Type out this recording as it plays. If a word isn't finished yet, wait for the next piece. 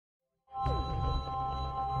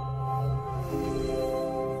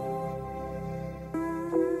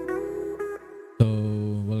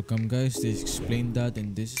Welcome guys, this is Explain That,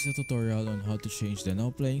 and this is a tutorial on how to change the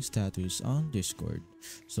now playing status on Discord.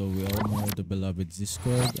 So we all know the beloved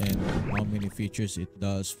Discord and how many features it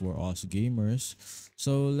does for us gamers.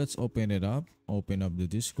 So let's open it up, open up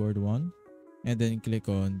the Discord one, and then click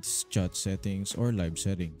on chat settings or live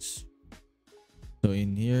settings. So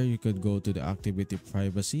in here you could go to the activity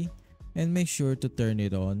privacy and make sure to turn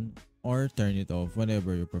it on or turn it off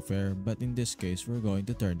whenever you prefer, but in this case we're going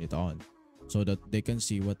to turn it on, so that they can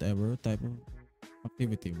see whatever type of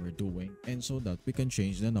activity we're doing and so that we can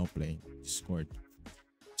change the now playing Discord.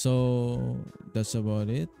 So that's about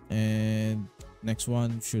it. And next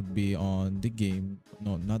one should be on the game,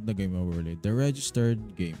 no, not the game overlay, the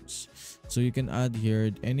registered games. So you can add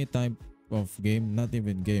here any type of game, not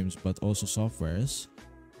even games but also softwares,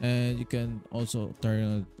 and you can also turn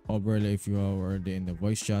on overlay if you are already in the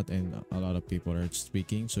voice chat and a lot of people are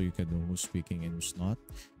speaking, so you can know who's speaking and who's not.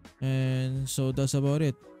 And so that's about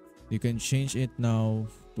it. You can change it now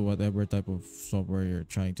to whatever type of software you're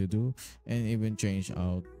trying to do, and even change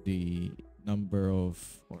out the number of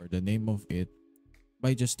or the name of it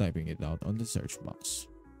by just typing it out on the search box.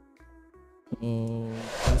 So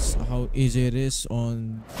that's how easy it is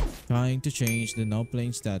on trying to change the now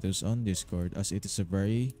playing status on Discord, as it is a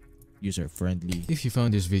very user friendly. If you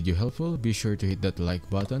found this video helpful, be sure to hit that like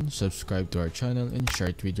button, subscribe to our channel, and share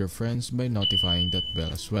it with your friends by notifying that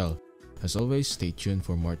bell as well. As always, stay tuned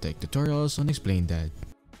for more tech tutorials on Explain That.